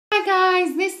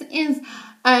guys, this is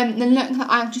the look that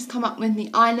I've just come up with, the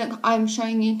eye look I'm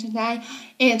showing you today.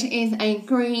 It is a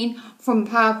green from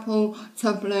purple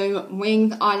to blue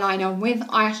winged eyeliner with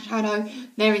eyeshadow.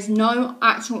 There is no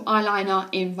actual eyeliner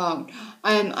involved.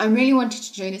 I really wanted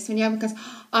to do this video because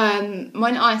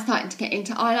when I started to get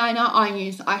into eyeliner, I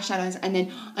used eyeshadows and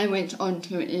then I went on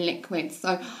to liquids.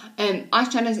 So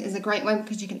eyeshadows is a great way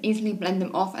because you can easily blend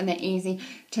them off and they're easy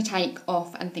to take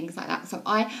off and things like that. So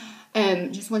I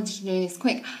just wanted to do this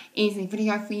quick, easy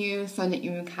video for you so that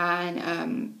you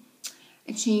can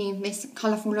achieve this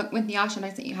colourful look with the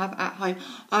eyeshadows that you have at home.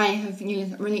 I have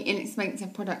used really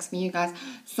inexpensive products for you guys,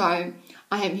 so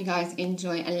I hope you guys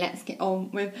enjoy, and let's get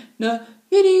on with the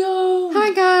video.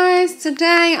 Hi guys,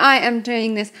 today I am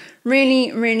doing this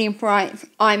really bright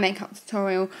eye makeup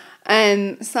tutorial.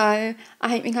 So I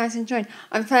hope you guys enjoyed.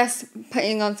 I'm first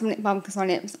putting on some lip balm because my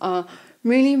lips are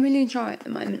really dry at the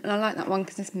moment, and I like that one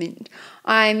because it's mint.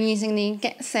 I'm using the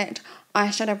Get Set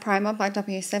eyeshadow primer by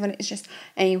W7. It's just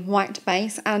a white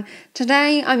base, and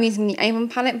today I'm using the Avon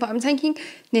palette, but I'm taking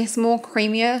this more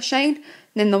creamier shade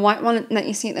than the white one that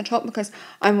you see at the top because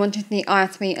I wanted the eye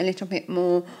to be a little bit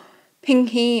more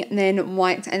pinky than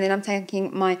white. And then I'm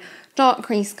taking my dark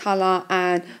crease colour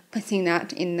and putting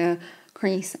that in the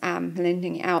crease and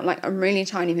blending it out like a really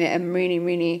tiny bit and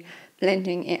really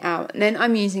blending it out. And then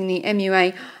I'm using the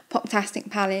MUA Poptastic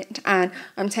palette and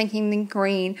I'm taking the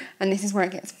green, and this is where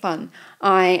it gets fun.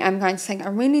 I am going to take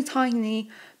a really tiny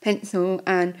pencil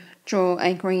and draw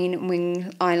a green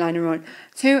winged eyeliner on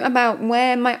to about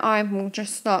where my eyeball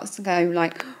just starts to go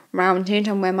like rounded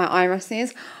and where my iris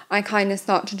is. I kind of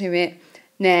start to do it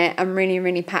there and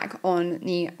really pack on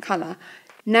the colour.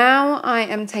 Now I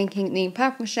am taking the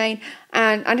purple shade,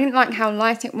 and I didn't like how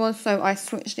light it was, so I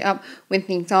switched it up with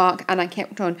the dark, and I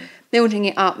kept on building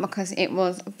it up because it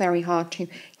was very hard to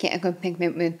get a good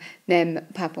pigment with them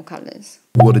purple colours.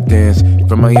 Water dance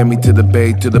from Miami to the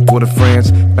Bay to the Port of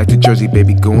France, back to Jersey,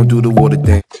 baby, go and do the water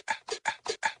dance.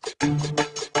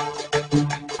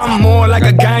 I'm more like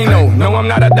a gyno. No, I'm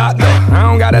not a doctor. I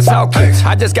don't got a south kicks.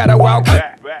 I just got a wild kick.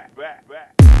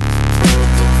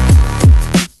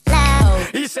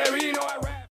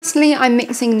 Lastly, I'm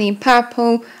mixing the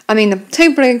the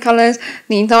two blue colours,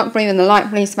 the dark blue and the light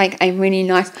blue, to make a really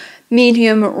nice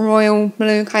medium royal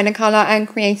blue kind of colour and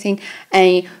creating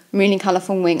a really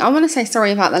colourful wing. I want to say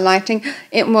sorry about the lighting.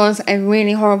 It was a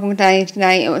really horrible day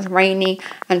today. It was rainy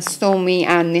and stormy,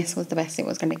 and this was the best it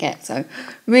was going to get. So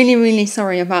really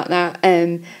sorry about that.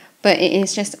 But it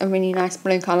is just a really nice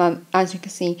blue colour, as you can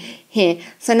see here.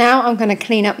 So now I'm going to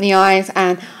clean up the eyes,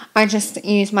 and I just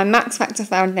use my Max Factor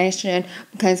foundation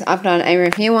because I've done a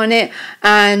review on it,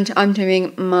 and I'm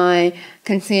doing my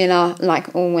concealer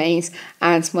like always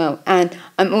as well. And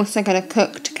I'm also going to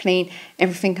cook to clean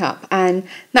everything up, and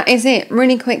that is it.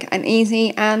 Really quick and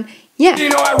easy, and yeah. You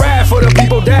know I rap for the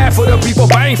people, die for the people,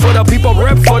 bang for the people,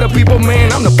 rep for the people,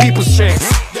 man, I'm the people's champ.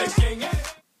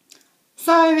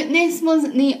 So this was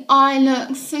the eye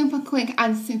look, super quick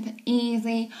and super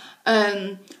easy.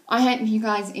 I hope you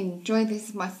guys enjoyed. This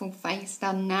is my full face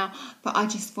done now, but I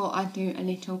just thought I'd do a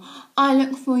little eye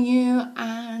look for you,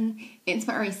 and it's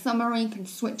very summery. You can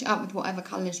switch it up with whatever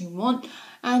colours you want.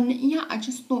 And yeah, I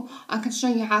just thought I could show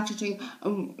you how to do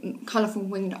a colourful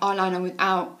winged eyeliner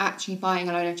without actually buying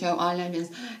a load of gel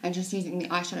eyeliners and just using the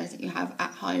eyeshadows that you have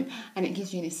at home, and it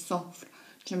gives you this soft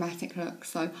dramatic look.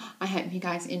 So I hope you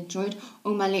guys enjoyed.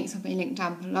 All my links will be linked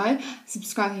down below.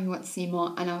 Subscribe if you want to see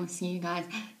more, and I will see you guys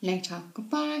later.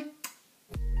 Goodbye.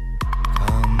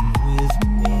 Come with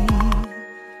me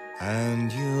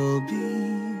and you'll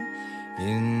be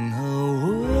in a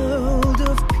world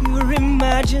of pure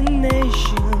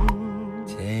imagination.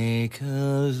 Take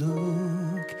a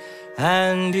look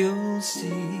and you'll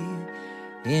see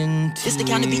into This the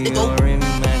kind of beat to your go. imagination.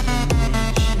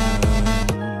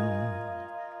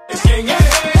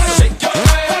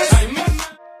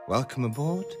 Welcome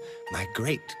aboard my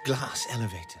great glass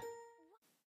elevator.